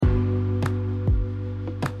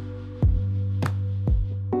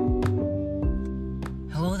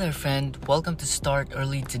there, friend. Welcome to Start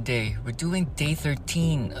Early Today. We're doing day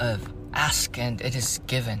 13 of Ask and It Is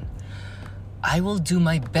Given. I will do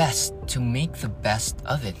my best to make the best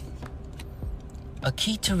of it. A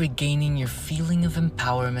key to regaining your feeling of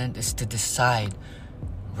empowerment is to decide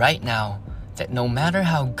right now that no matter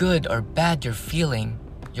how good or bad you're feeling,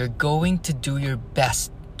 you're going to do your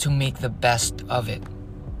best to make the best of it.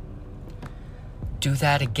 Do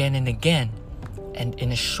that again and again, and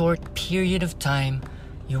in a short period of time,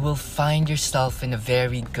 you will find yourself in a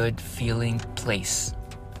very good feeling place.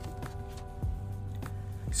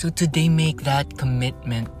 So today, make that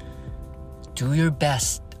commitment. Do your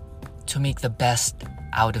best to make the best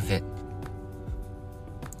out of it.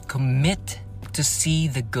 Commit to see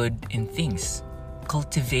the good in things.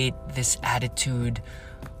 Cultivate this attitude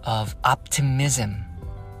of optimism.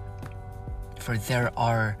 For there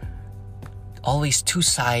are always two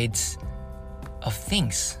sides of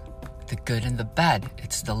things, the good and the bad.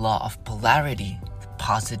 It's the law of polarity, the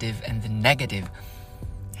positive and the negative.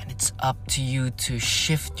 And it's up to you to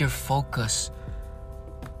shift your focus,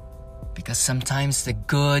 because sometimes the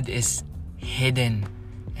good is hidden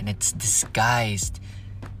and it's disguised.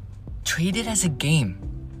 Treat it as a game.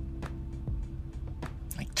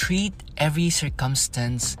 Like, treat every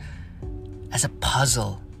circumstance as a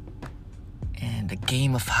puzzle and a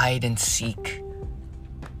game of hide and seek.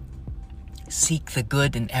 Seek the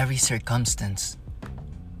good in every circumstance.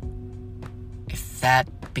 If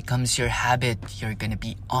that becomes your habit, you're gonna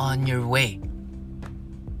be on your way.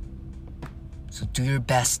 So do your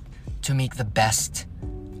best to make the best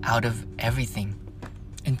out of everything.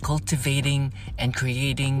 In cultivating and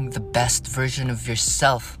creating the best version of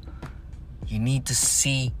yourself, you need to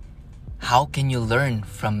see how can you learn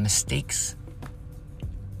from mistakes.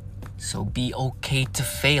 So be okay to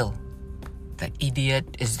fail. The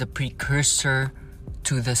idiot is the precursor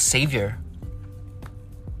to the savior.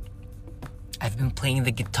 I've been playing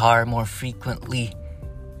the guitar more frequently,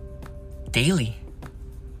 daily,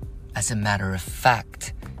 as a matter of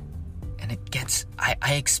fact. And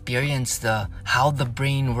I experience how the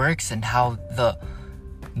brain works and how the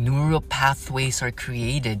neural pathways are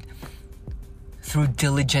created through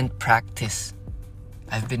diligent practice.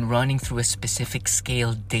 I've been running through a specific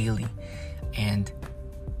scale daily, and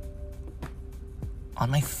on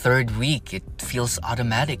my third week, it feels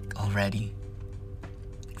automatic already.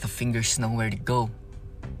 The fingers know where to go.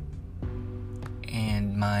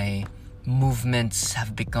 And my movements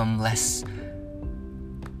have become less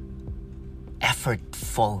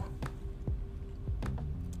effortful.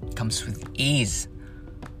 It comes with ease.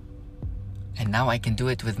 And now I can do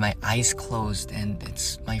it with my eyes closed, and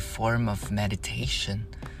it's my form of meditation,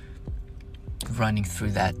 running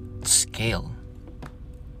through that scale.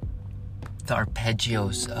 The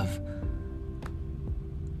arpeggios of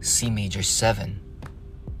C major 7.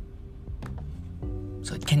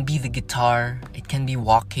 So it can be the guitar, it can be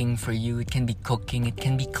walking for you, it can be cooking, it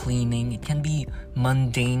can be cleaning, it can be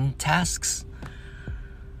mundane tasks.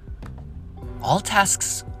 All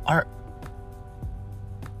tasks are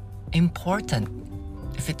important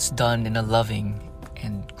if it's done in a loving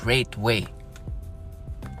and great way.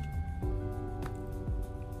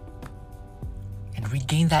 And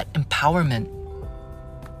regain that empowerment.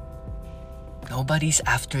 Nobody's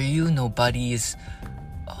after you, nobody is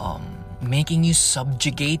making you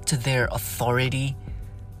subjugate to their authority.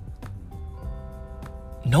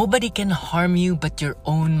 Nobody can harm you but your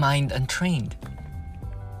own mind untrained.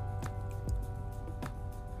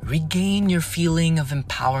 Regain your feeling of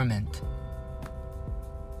empowerment.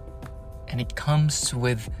 And it comes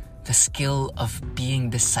with the skill of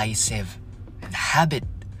being decisive, and the habit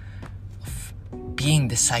of being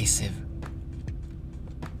decisive.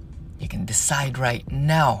 You can decide right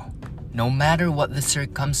now, no matter what the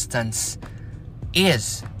circumstance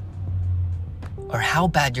is or how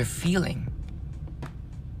bad you're feeling.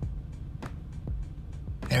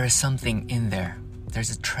 There is something in there.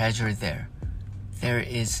 There's a treasure there. There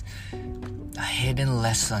is a hidden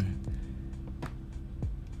lesson.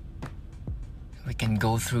 We can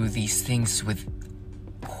go through these things with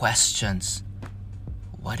questions.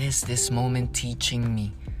 What is this moment teaching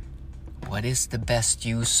me? What is the best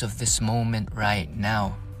use of this moment right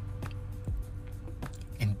now?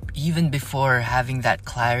 And even before having that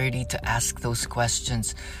clarity to ask those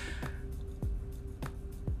questions,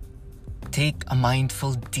 take a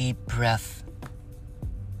mindful deep breath.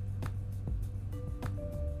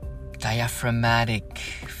 Diaphragmatic.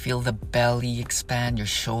 Feel the belly expand, your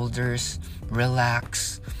shoulders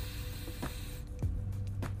relax.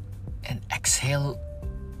 And exhale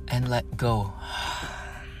and let go.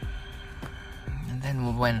 And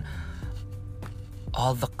then when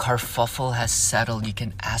all the kerfuffle has settled, you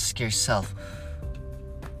can ask yourself,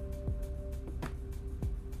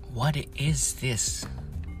 what is this?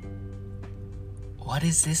 What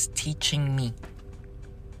is this teaching me?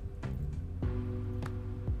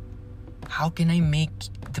 How can I make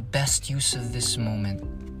the best use of this moment?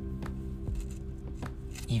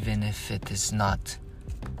 Even if it is not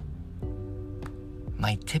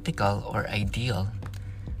my typical or ideal.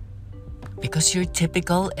 Because your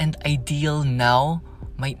typical and ideal now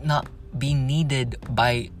might not be needed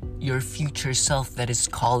by your future self that is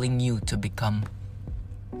calling you to become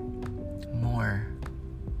more.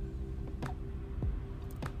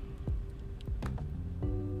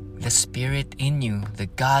 The spirit in you, the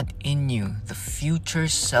God in you, the future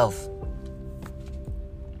self.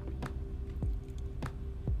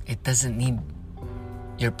 It doesn't need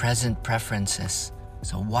your present preferences.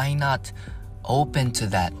 So why not open to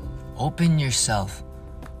that? Open yourself.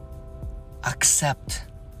 Accept.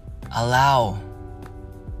 Allow.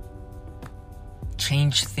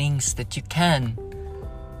 Change things that you can.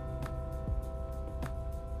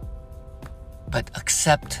 But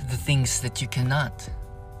accept the things that you cannot.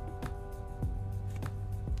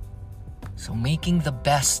 So making the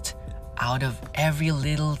best out of every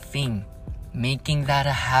little thing, making that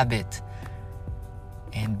a habit,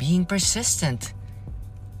 and being persistent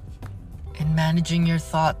in managing your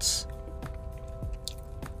thoughts.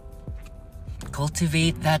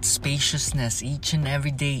 Cultivate that spaciousness each and every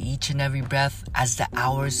day, each and every breath. As the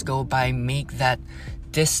hours go by, make that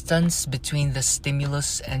distance between the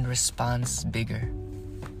stimulus and response bigger.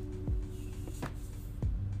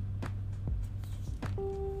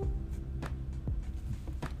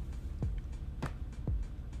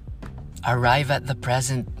 Arrive at the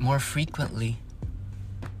present more frequently.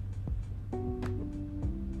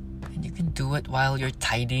 And you can do it while you're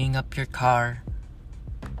tidying up your car,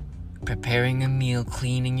 preparing a meal,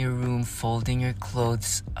 cleaning your room, folding your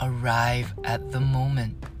clothes. Arrive at the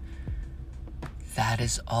moment. That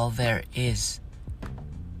is all there is.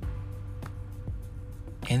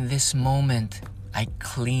 In this moment, I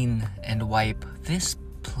clean and wipe this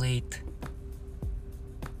plate.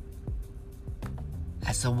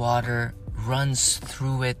 As the water runs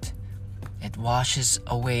through it, it washes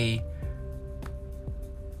away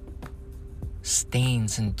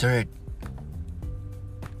stains and dirt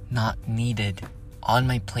not needed on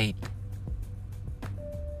my plate.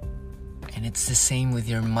 And it's the same with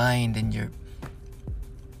your mind and your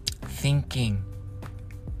thinking.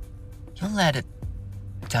 You'll let it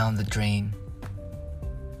down the drain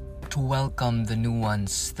to welcome the new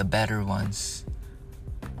ones, the better ones.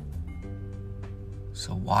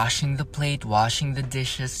 So washing the plate, washing the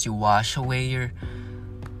dishes, you wash away your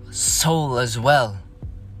soul as well.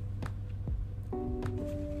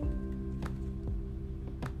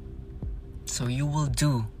 So you will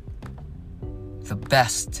do the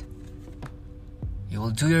best. You will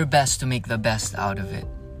do your best to make the best out of it.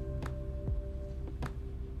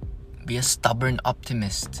 Be a stubborn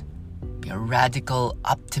optimist. Be a radical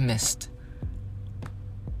optimist.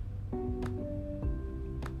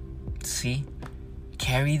 See?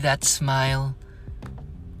 Carry that smile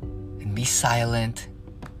and be silent.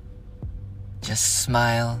 Just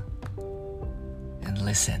smile and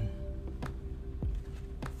listen.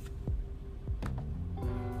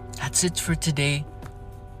 That's it for today.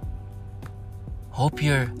 Hope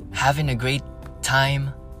you're having a great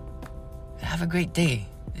time. Have a great day.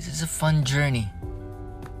 This is a fun journey.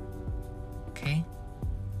 Okay?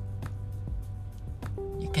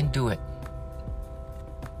 You can do it.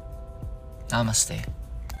 Namaste.